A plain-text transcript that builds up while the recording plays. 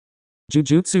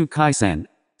Jujutsu Kaisen,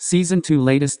 Season 2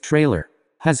 latest trailer,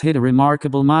 has hit a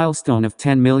remarkable milestone of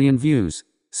 10 million views.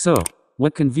 So,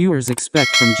 what can viewers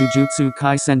expect from Jujutsu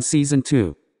Kaisen Season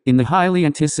 2? In the highly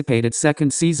anticipated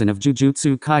second season of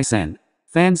Jujutsu Kaisen,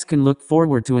 fans can look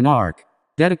forward to an arc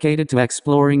dedicated to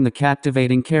exploring the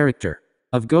captivating character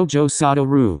of Gojo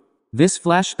Satoru. This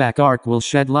flashback arc will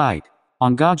shed light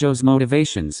on Gojo's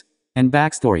motivations and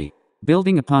backstory,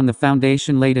 building upon the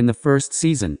foundation laid in the first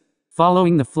season.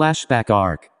 Following the flashback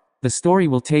arc, the story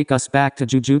will take us back to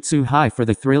Jujutsu High for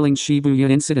the thrilling Shibuya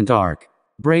incident arc.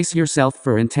 Brace yourself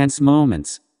for intense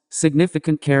moments,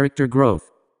 significant character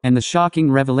growth, and the shocking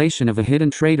revelation of a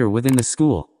hidden traitor within the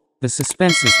school. The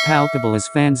suspense is palpable as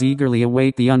fans eagerly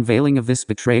await the unveiling of this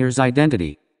betrayer's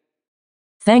identity.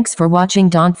 Thanks for watching.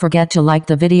 Don't forget to like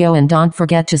the video and don't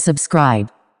forget to subscribe.